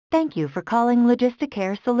Thank you for calling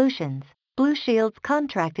Logisticare Solutions, Blue Shield's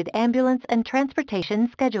contracted ambulance and transportation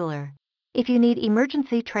scheduler. If you need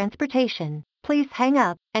emergency transportation, please hang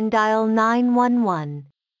up and dial 911.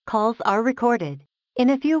 Calls are recorded. In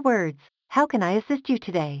a few words, how can I assist you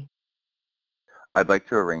today? I'd like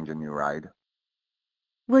to arrange a new ride.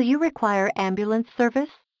 Will you require ambulance service?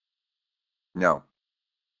 No.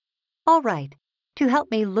 All right. To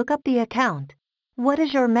help me look up the account, what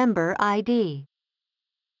is your member ID?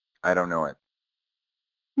 I don't know it.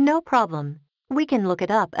 No problem. We can look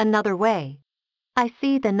it up another way. I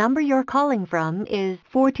see the number you're calling from is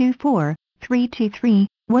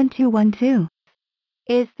 424-323-1212.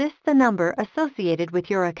 Is this the number associated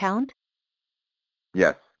with your account?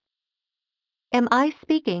 Yes. Am I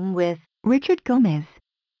speaking with Richard Gomez?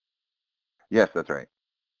 Yes, that's right.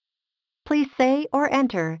 Please say or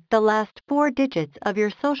enter the last 4 digits of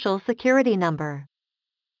your Social Security number.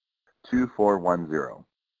 2410.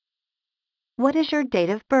 What is your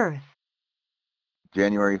date of birth?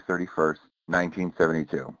 January 31st,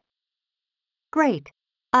 1972. Great.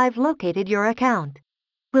 I've located your account.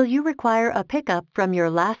 Will you require a pickup from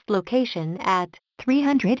your last location at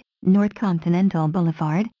 300 North Continental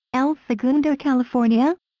Boulevard, El Segundo,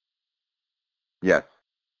 California? Yes.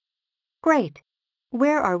 Great.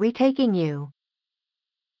 Where are we taking you?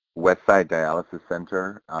 Westside Dialysis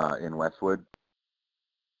Center in Westwood.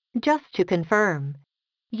 Just to confirm,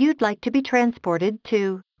 you'd like to be transported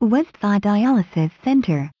to Westside Dialysis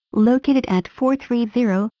Center, located at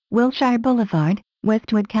 430 Wilshire Boulevard,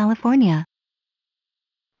 Westwood, California.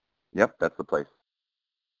 Yep, that's the place.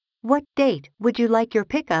 What date would you like your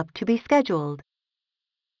pickup to be scheduled?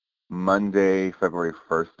 Monday, February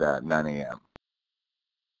 1st at 9 a.m.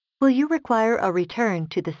 Will you require a return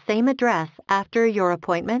to the same address after your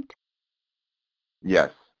appointment?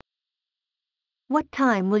 Yes. What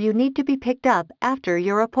time will you need to be picked up after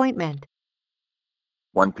your appointment?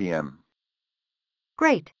 1 p.m.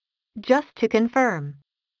 Great. Just to confirm,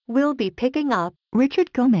 we'll be picking up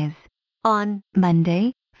Richard Gomez on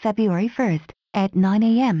Monday, February 1st at 9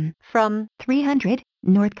 a.m. from 300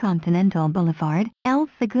 North Continental Boulevard, El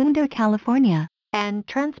Segundo, California, and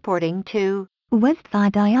transporting to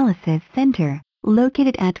Westside Dialysis Center,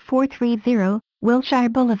 located at 430 Wilshire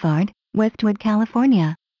Boulevard, Westwood,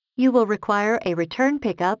 California. You will require a return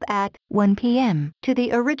pickup at 1 p.m. to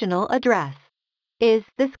the original address. Is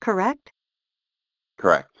this correct?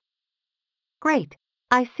 Correct. Great.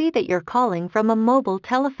 I see that you're calling from a mobile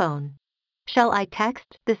telephone. Shall I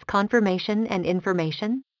text this confirmation and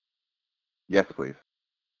information? Yes, please.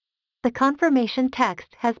 The confirmation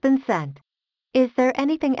text has been sent. Is there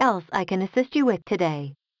anything else I can assist you with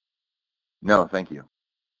today? No, thank you.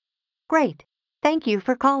 Great. Thank you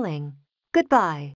for calling. Goodbye.